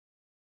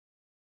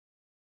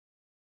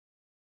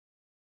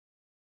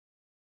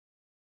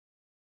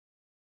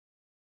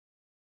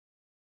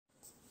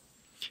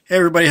Hey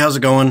everybody, how's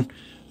it going?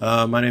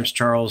 My name's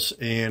Charles,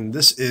 and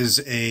this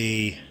is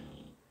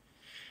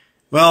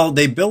well,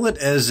 they bill it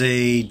as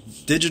a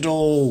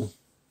digital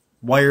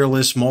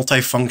wireless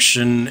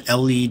multifunction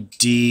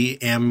LED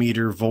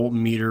ammeter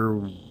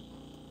voltmeter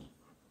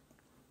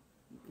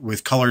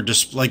with color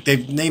display. Like,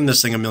 they've named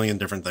this thing a million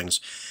different things.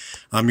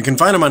 You can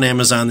find them on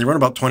Amazon. They run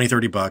about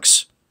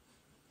 $20-30,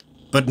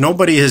 but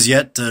nobody has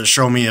yet to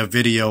show me a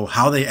video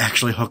how they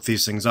actually hook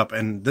these things up,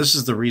 and this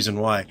is the reason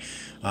why.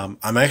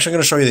 I'm actually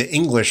going to show you the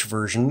English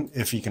version,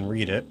 if you can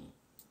read it.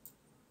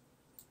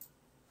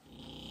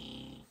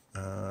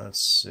 Let's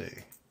see.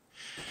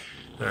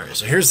 Alright,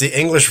 so here's the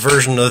English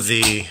version of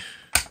the...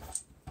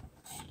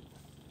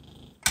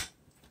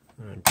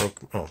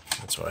 Oh,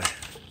 that's why.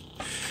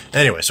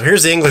 Anyway, so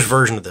here's the English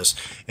version of this.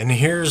 And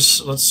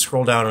here's... Let's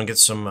scroll down and get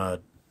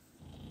some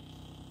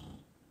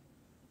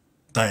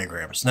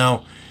diagrams.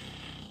 Now,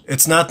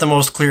 it's not the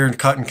most clear and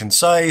cut and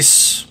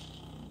concise.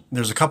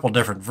 There's a couple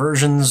different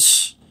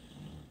versions.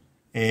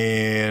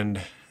 And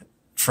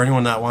for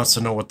anyone that wants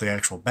to know what the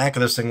actual back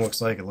of this thing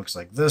looks like, it looks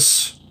like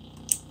this.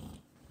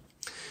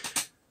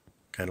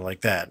 Kind of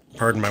like that.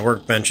 Pardon my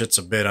workbench, it's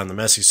a bit on the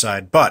messy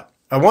side. But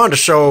I wanted to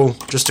show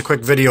just a quick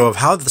video of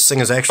how this thing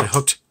is actually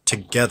hooked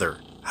together.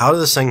 How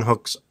this thing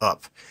hooks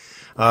up.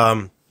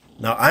 Now,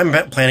 I'm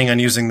planning on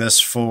using this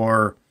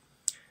for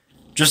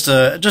just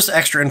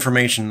extra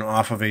information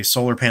off of a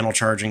solar panel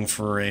charging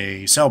for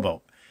a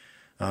sailboat.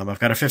 I've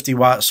got a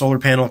 50-watt solar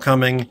panel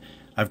coming.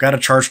 I've got a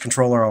charge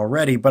controller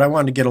already, but I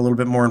wanted to get a little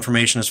bit more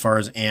information as far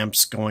as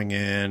amps going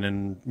in,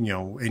 and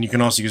and you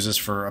can also use this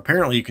for,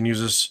 apparently you can use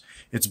this,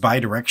 it's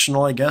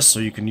bi-directional, I guess, so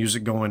you can use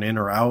it going in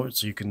or out,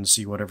 so you can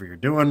see whatever you're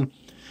doing.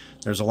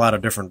 There's a lot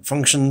of different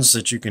functions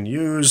that you can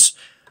use,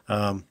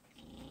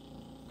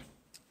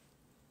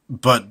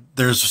 but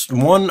there's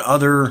one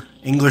other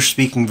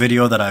English-speaking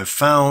video that I've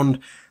found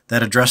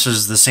that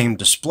addresses the same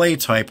display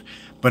type,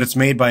 but it's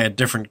made by a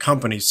different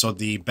company, so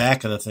the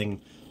back of the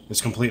thing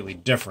is completely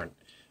different.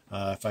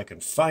 If I can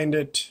find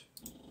it.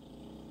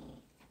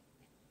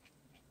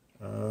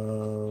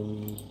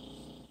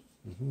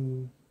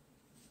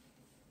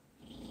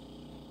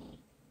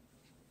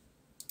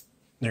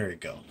 There you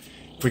go.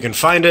 If we can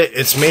find it,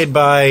 it's made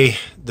by,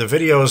 the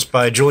videos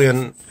by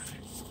Julian,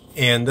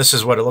 and this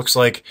is what it looks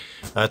like.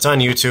 It's on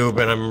YouTube,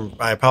 and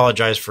I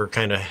apologize for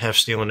kind of half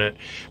stealing it.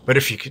 But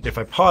if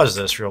I pause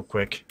this real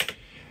quick,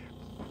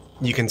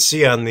 you can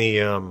see on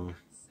the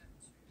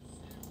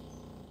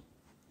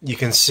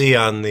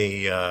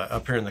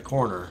up here in the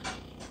corner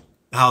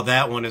how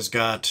that one has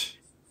got,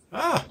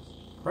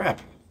 crap.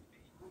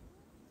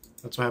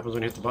 That's what happens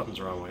when you hit the buttons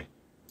the wrong way.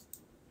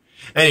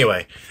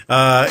 Anyway,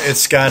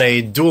 it's got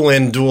a dual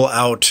in, dual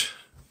out.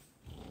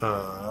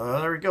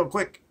 There we go,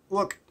 quick,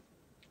 look.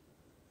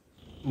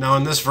 Now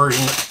in this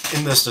version,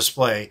 in this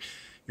display,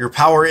 your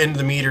power into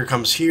the meter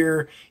comes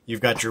here.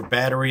 You've got your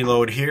battery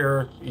load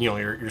here,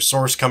 your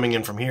source coming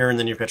in from here, and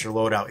then you've got your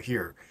load out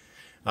here.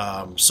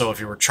 So if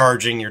you were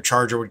charging, your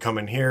charger would come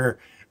in here,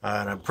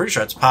 and I'm pretty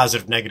sure it's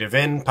positive, negative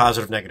in,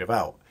 positive, negative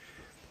out.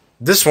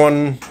 This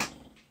one,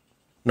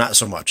 not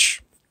so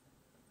much.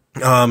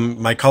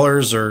 My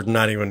colors are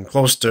not even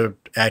close to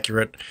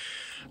accurate,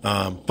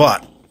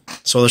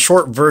 so the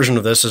short version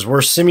of this is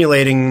we're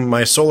simulating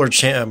my solar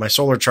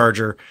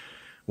charger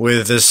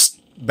with this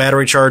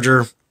battery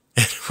charger,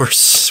 and we're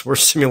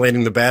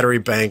simulating the battery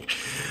bank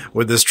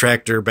with this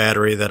tractor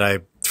battery that I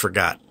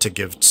forgot to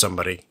give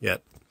somebody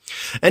yet.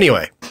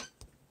 Anyway,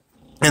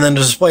 and then the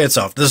display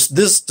itself. This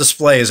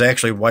display is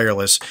actually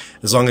wireless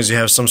as long as you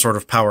have some sort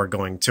of power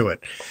going to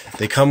it.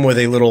 They come with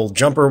a little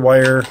jumper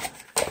wire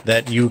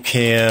that you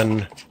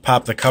can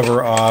pop the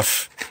cover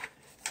off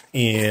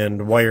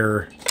and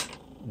wire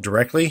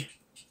directly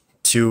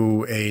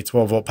to a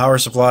 12-volt power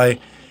supply,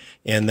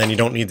 and then you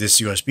don't need this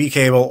USB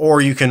cable,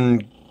 or you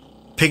can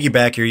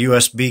piggyback your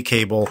USB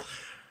cable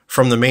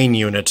from the main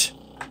unit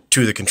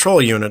to the control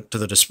unit to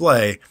the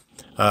display.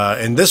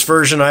 In this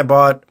version I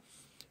bought,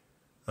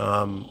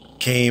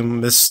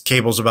 this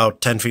cable's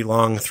about 10 feet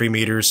long, 3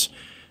 meters,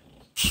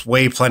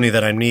 way plenty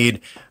that I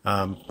need.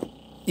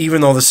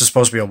 Even though this is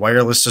supposed to be a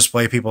wireless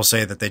display, people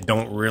say that they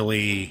don't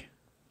really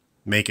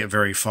make it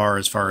very far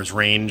as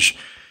range,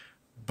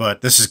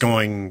 but this is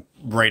going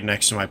right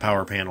next to my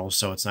power panel,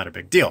 so it's not a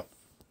big deal.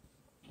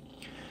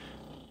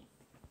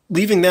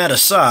 Leaving that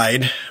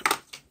aside,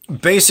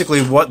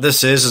 basically what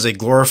this is a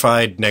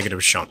glorified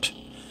negative shunt.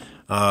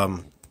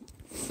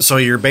 So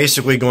you're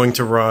basically going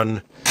to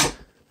run,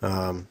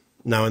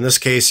 now in this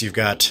case you've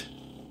got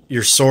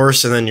your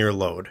source and then your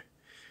load.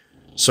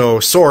 So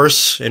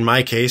source, in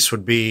my case,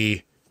 would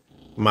be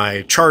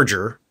my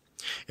charger,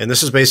 and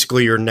this is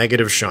basically your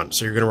negative shunt.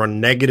 So you're going to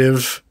run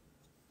negative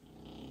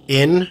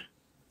in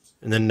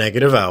and then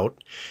negative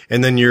out,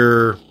 and then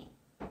your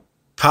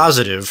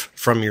positive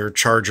from your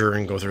charger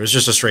and go through. It's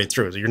just a straight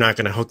through. You're not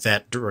going to hook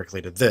that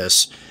directly to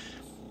this.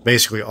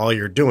 Basically all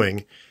you're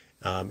doing,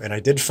 and I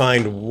did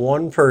find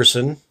one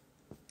person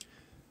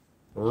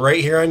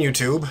right here on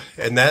YouTube,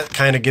 and that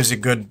kind of gives you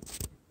good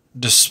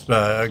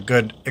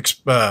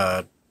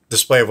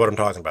display of what I'm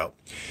talking about.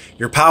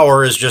 Your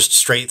power is just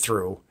straight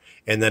through,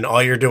 and then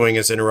all you're doing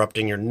is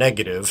interrupting your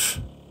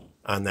negative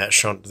on that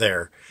shunt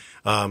there.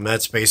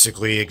 That's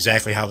basically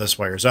exactly how this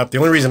wires up. The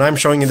only reason I'm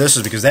showing you this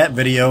is because that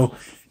video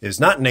is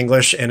not in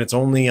English, and it's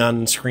only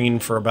on screen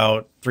for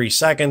about 3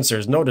 seconds.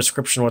 There's no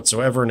description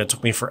whatsoever, and it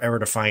took me forever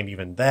to find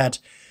even that.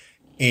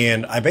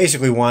 And I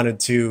basically wanted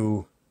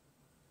to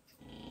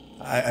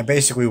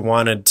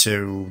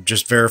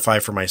just verify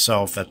for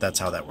myself that that's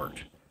how that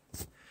worked.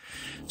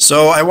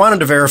 So I wanted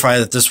to verify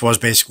that this was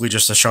basically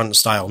just a shunt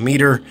style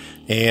meter,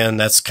 and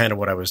that's kind of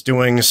what I was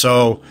doing.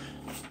 So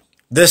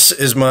this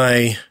is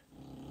my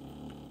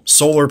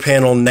solar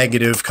panel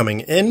negative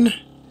coming in.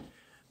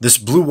 This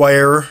blue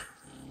wire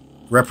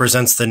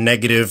represents the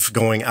negative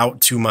going out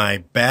to my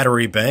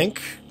battery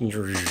bank,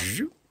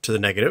 to the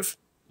negative.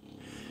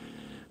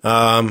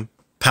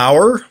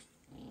 Power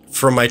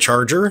from my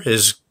charger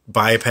is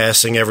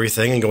bypassing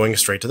everything and going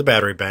straight to the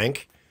battery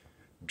bank,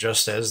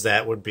 just as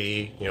that would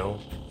be, you know,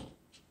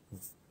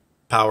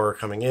 power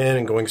coming in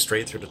and going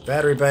straight through to the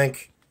battery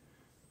bank.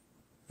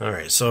 All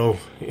right, so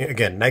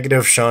again,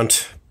 negative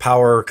shunt,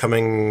 power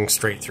coming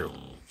straight through.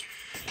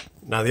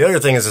 Now the other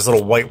thing is this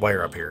little white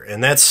wire up here,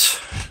 and that's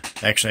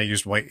actually, I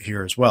used white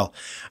here as well.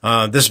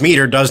 This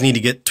meter does need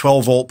to get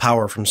 12 volt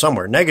power from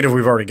somewhere. Negative,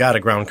 we've already got a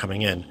ground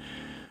coming in,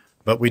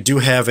 but we do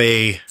have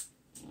a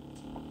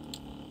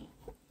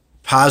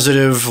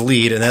positive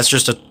lead, and that's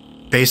just a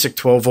basic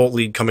 12 volt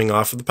lead coming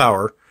off of the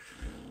power.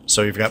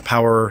 So you've got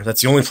power.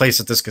 That's the only place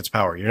that this gets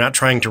power. You're not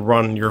trying to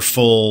run your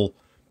full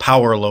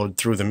power load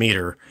through the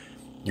meter.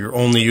 You're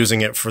only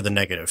using it for the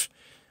negative.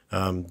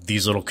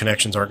 These little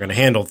connections aren't going to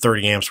handle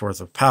 30 amps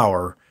worth of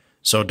power.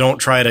 So don't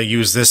try to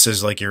use this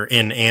as like your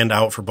in and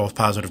out for both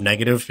positive and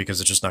negative, because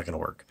it's just not going to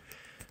work.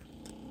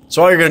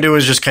 So all you're going to do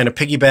is just kind of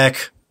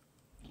piggyback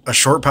a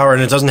short power,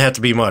 and it doesn't have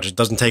to be much. It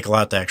doesn't take a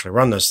lot to actually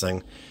run this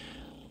thing.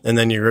 And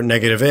then you're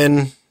negative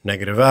in,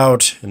 negative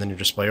out, and then your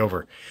display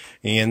over.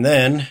 And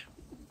then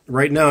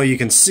right now you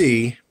can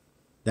see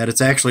that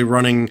it's actually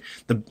running,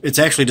 it's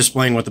actually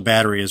displaying what the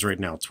battery is right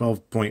now,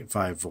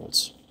 12.5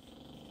 volts.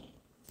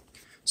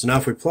 So now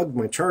if we plug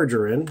my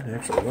charger in,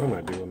 actually what I'm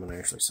going to do, I'm going to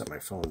actually set my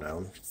phone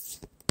down.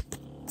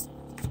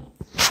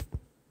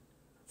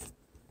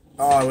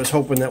 Oh, I was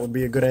hoping that would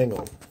be a good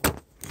angle.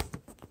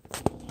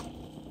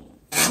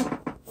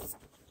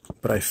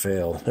 But I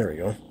failed. There we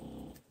go.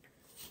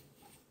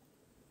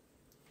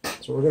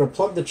 So we're going to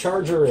plug the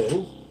charger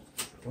in.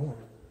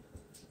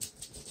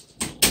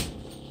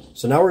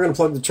 So now we're going to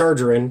plug the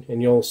charger in,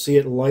 and you'll see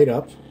it light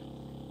up.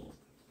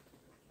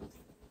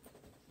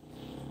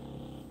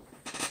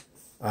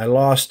 I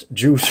lost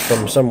juice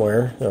from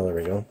somewhere. Oh, there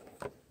we go.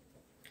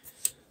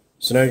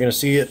 So now you're going to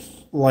see it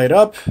light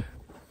up.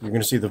 You're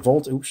going to see the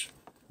voltage. Oops,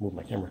 move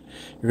my camera.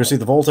 You're going to see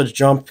the voltage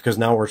jump because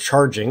now we're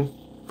charging.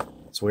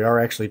 So we are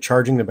actually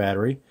charging the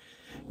battery.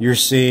 You're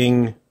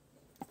seeing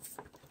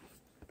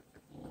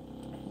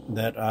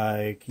that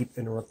I keep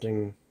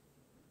interrupting.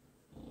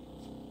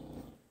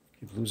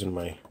 Keep losing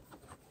my.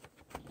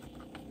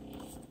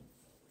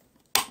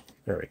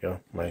 There we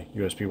go. My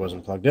USB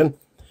wasn't plugged in.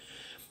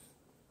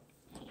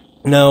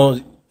 Now,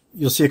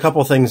 you'll see a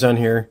couple things on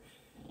here.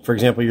 For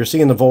example, you're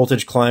seeing the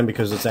voltage climb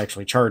because it's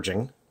actually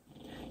charging.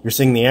 You're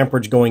seeing the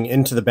amperage going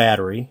into the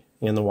battery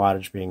and the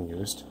wattage being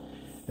used.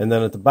 And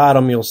then at the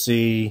bottom, you'll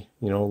see,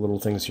 you know, little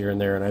things here and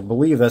there. And I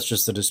believe that's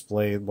just to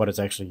display what it's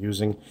actually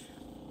using.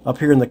 Up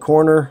here in the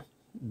corner,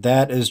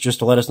 that is just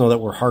to let us know that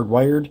we're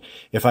hardwired.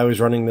 If I was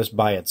running this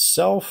by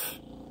itself,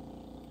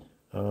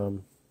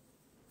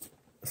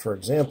 for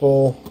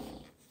example,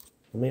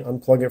 let me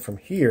unplug it from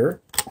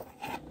here.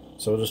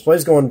 So the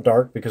display's going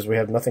dark because we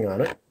have nothing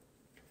on it.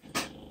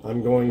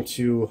 I'm going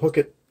to hook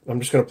it, I'm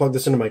just going to plug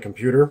this into my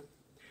computer,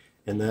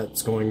 and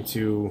that's going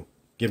to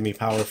give me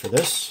power for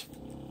this.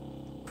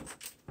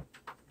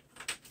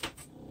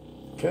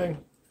 Okay.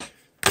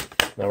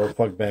 Now we're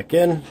plugged back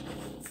in.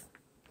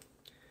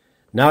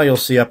 Now you'll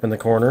see up in the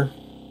corner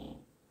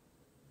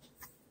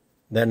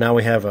that now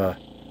we have a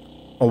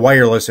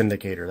wireless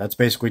indicator. That's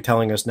basically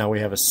telling us now we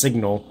have a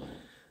signal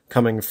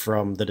coming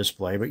from the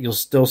display, but you'll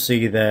still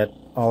see that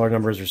all our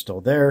numbers are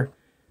still there.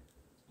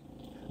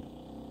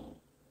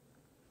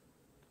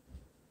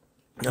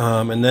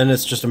 And then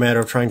it's just a matter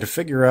of trying to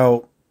figure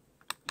out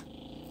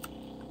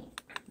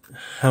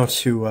how to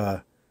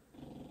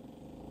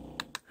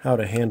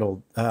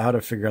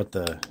figure out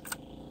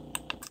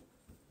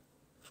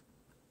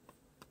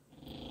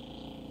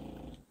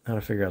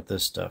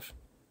this stuff.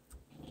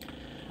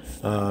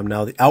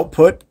 Now the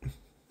output,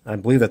 I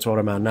believe that's what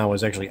I'm on now,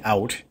 is actually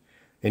out.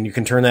 And you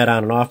can turn that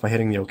on and off by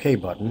hitting the OK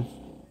button.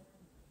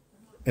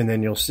 And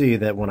then you'll see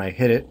that when I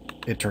hit it,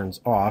 it turns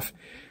off.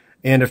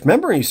 And if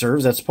memory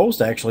serves, that's supposed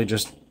to actually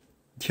just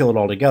kill it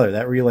all together.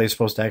 That relay is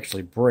supposed to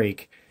actually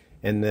break,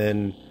 and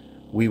then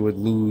we would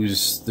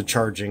lose the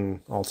charging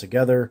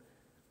altogether.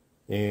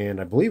 And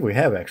I believe we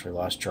have actually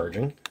lost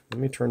charging. Let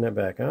me turn that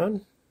back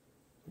on.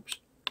 Oops.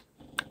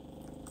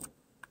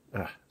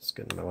 Ah, it's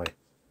getting in my way.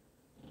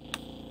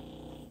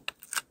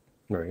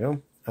 There we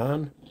go.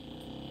 On.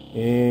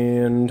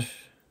 And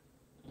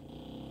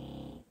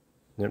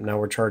Yep, now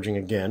we're charging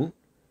again.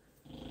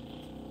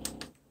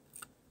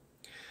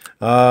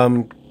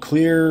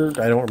 Clear,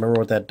 I don't remember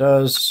what that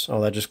does. Oh,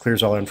 that just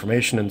clears all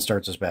information and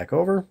starts us back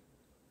over.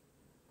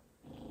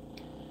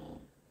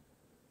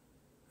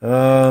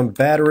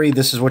 Battery,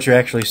 this is what you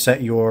actually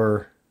set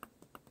your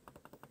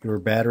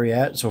battery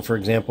at. So for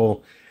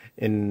example,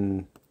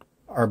 in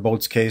our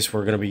boat's case,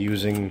 we're going to be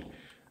using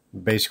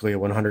basically a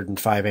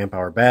 105 amp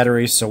hour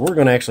battery. So we're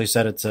going to actually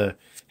set it to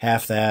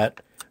half that.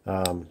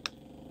 Oh,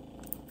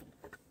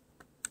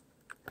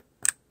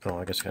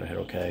 I guess I gotta hit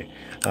OK.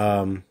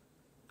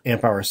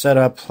 Amp hour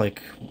setup,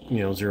 like,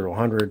 0 to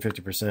 100,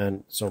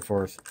 50%, so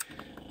forth.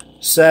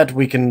 Set,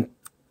 we can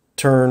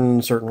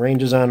turn certain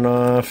ranges on and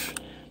off,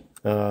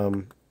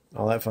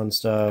 all that fun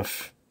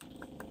stuff.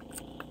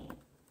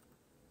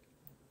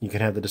 You can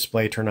have the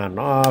display turn on and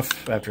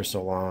off after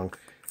so long.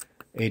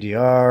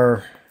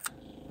 ADR,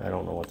 I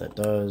don't know what that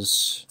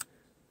does.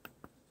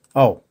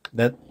 Oh,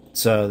 that's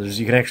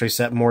you can actually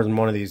set more than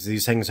one of these.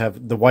 These things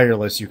have the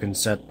wireless. You can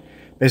set,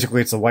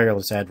 basically it's the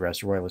wireless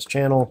address, your wireless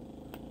channel.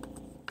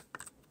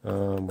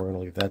 We're going to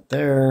leave that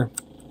there.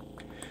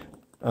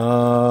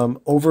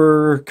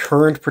 Over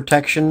current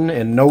protection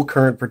and no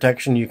current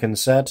protection you can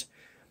set.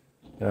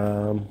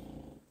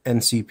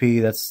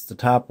 NCP, that's the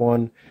top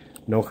one.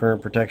 No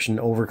current protection,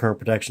 over current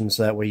protection,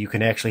 so that way you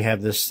can actually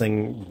have this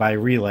thing by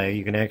relay.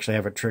 You can actually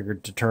have it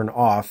triggered to turn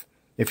off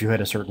if you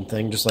hit a certain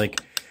thing. Just like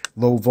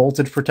low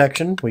voltage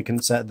protection, we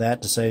can set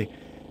that to say,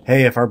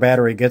 hey, if our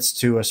battery gets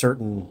to a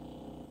certain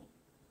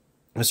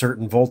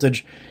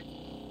voltage,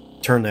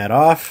 turn that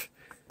off.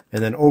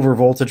 And then over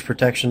voltage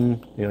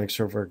protection, like,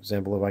 so for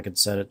example, if I could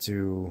set it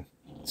to,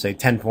 say,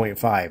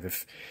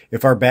 10.5.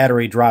 If our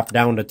battery dropped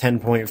down to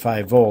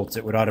 10.5 volts,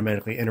 it would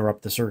automatically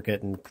interrupt the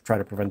circuit and try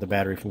to prevent the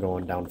battery from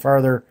going down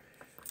farther.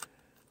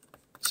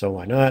 So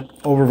why not?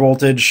 Over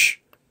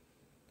voltage.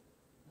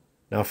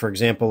 Now, for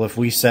example, if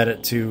we set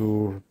it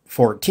to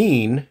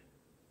 14,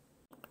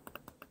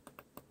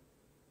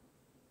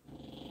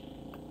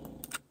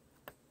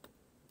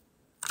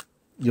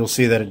 you'll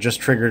see that it just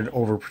triggered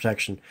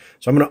overprotection.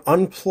 So I'm going to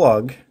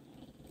unplug.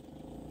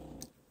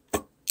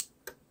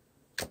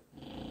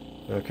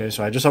 Okay,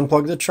 so I just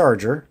unplugged the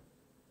charger.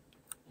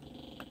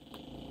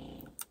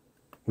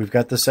 We've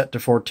got this set to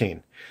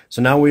 14.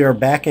 So now we are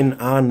back in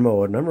on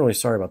mode. And I'm really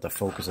sorry about the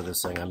focus of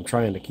this thing. I'm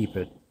trying to keep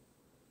it,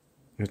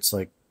 it's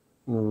like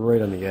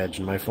right on the edge,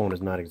 and my phone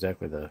is not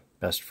exactly the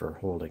best for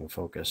holding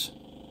focus.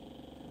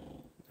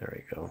 There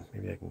we go.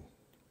 Maybe I can,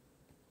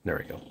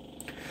 there we go.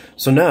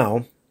 So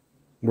now,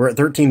 we're at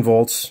 13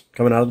 volts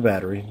coming out of the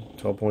battery,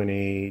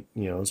 12.8,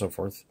 and so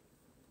forth.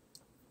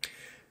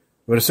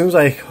 But as soon as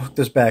I hook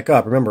this back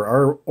up, remember,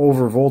 our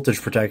over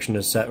voltage protection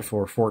is set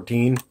for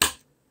 14.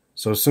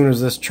 So as soon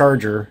as this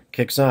charger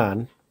kicks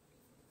on,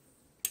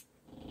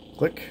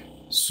 click.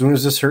 As soon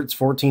as this hits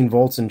 14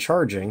 volts in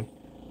charging,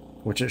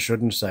 which it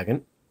should in a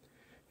second,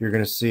 you're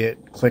going to see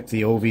it click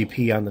the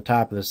OVP on the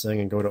top of this thing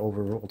and go to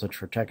over voltage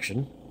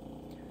protection.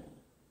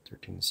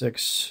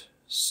 13.6,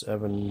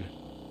 7...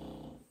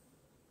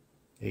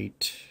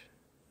 8,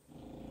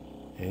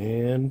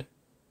 and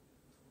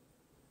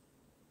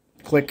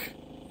click.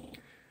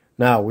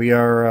 Now we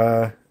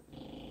are,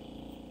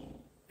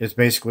 it's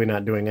basically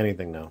not doing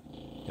anything now.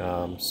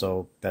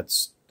 So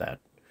that's that.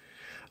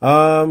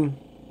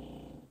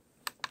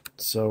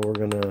 So we're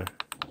gonna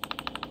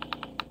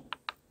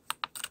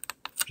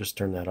just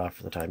turn that off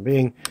for the time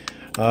being.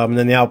 And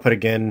then the output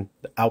again,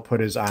 the output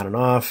is on and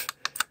off.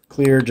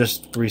 Clear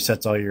just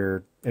resets all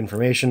your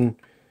information.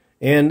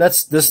 And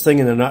that's this thing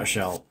in a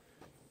nutshell.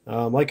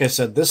 Like I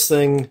said, this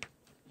thing,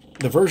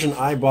 the version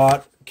I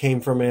bought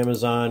came from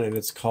Amazon, and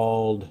it's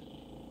called,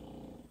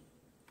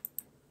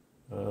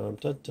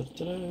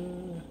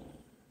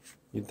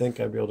 you'd think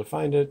I'd be able to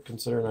find it,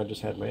 considering I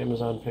just had my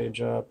Amazon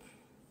page up.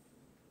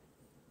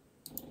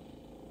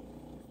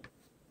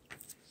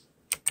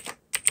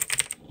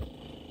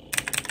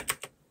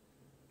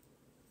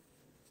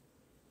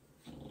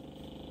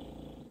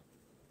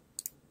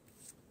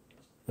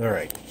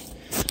 Alright,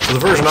 so the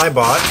version I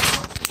bought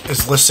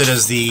is listed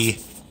as the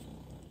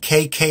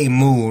KK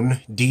Moon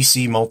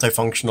DC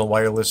Multifunctional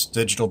Wireless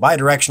Digital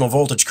Bi-directional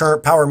Voltage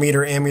Current Power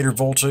Meter Ammeter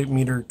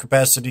Voltmeter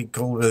Capacity.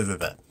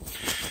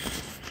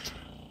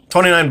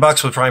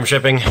 $29 with Prime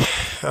shipping.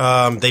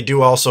 They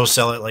do also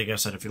sell it, like I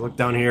said, if you look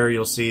down here,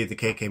 you'll see the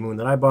KK Moon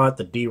that I bought,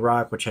 the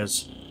D-Rock, which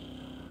has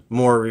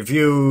more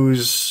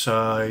reviews.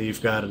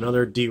 You've got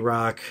another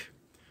D-Rock.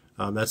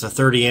 That's a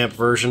 30 amp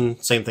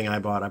version. Same thing I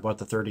bought. I bought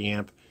the 30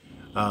 amp.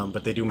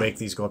 But they do make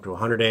these go up to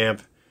 100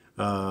 amp.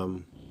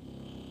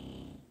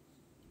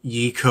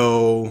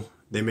 Yeco,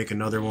 they make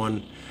another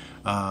one.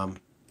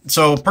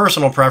 So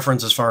personal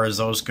preference as far as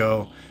those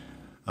go.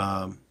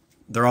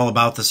 They're all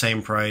about the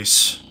same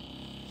price.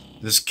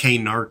 This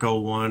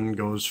K-Narco one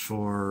goes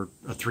for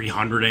a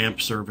 300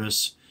 amp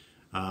service.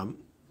 And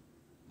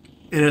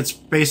it's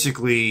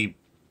basically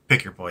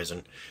pick your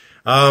poison.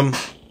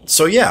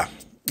 So yeah,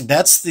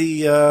 that's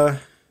how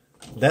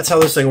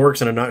this thing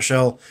works in a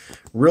nutshell.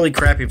 Really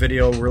crappy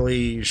video,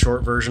 really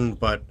short version,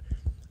 but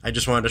I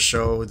just wanted to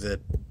show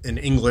that in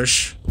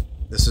English,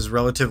 this is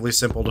relatively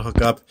simple to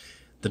hook up.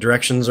 The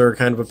directions are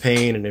kind of a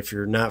pain, and if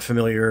you're not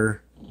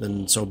familiar,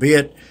 then so be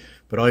it.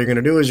 But all you're going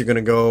to do is you're going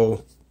to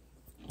go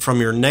from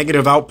your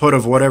negative output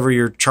of whatever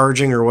you're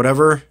charging or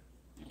whatever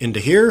into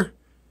here.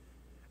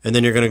 And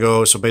then you're going to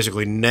go, so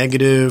basically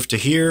negative to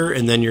here,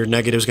 and then your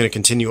negative is going to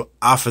continue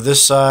off of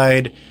this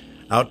side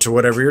out to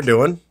whatever you're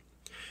doing.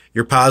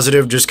 Your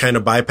positive just kind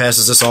of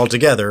bypasses this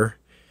altogether,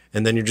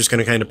 and then you're just going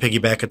to kind of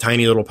piggyback a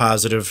tiny little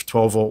positive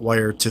 12-volt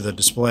wire to the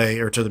display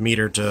or to the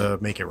meter to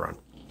make it run.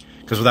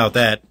 Because without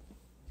that,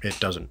 it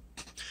doesn't.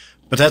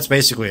 But that's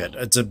basically it.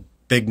 It's a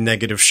big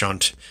negative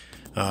shunt.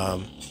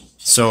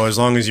 So as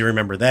long as you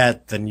remember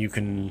that, then you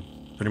can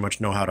pretty much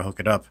know how to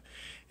hook it up.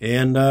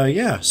 And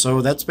yeah,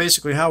 so that's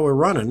basically how we're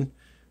running.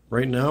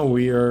 Right now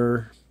we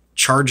are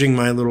charging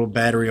my little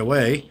battery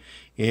away,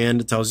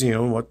 and it tells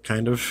you, what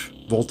kind of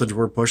voltage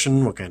we're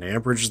pushing, what kind of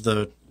amperage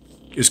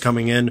is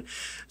coming in.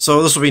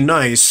 So this will be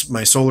nice.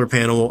 My solar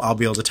panel, I'll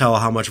be able to tell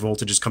how much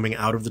voltage is coming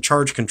out of the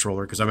charge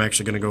controller, because I'm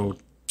actually going to go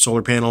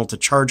solar panel to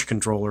charge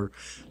controller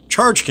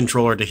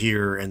to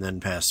here, and then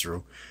pass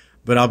through.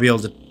 But I'll be able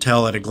to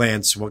tell at a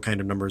glance what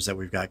kind of numbers that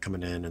we've got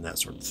coming in and that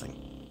sort of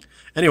thing.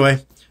 Anyway,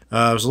 it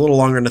was a little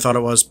longer than I thought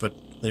it was, but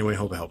anyway,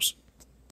 hope it helps.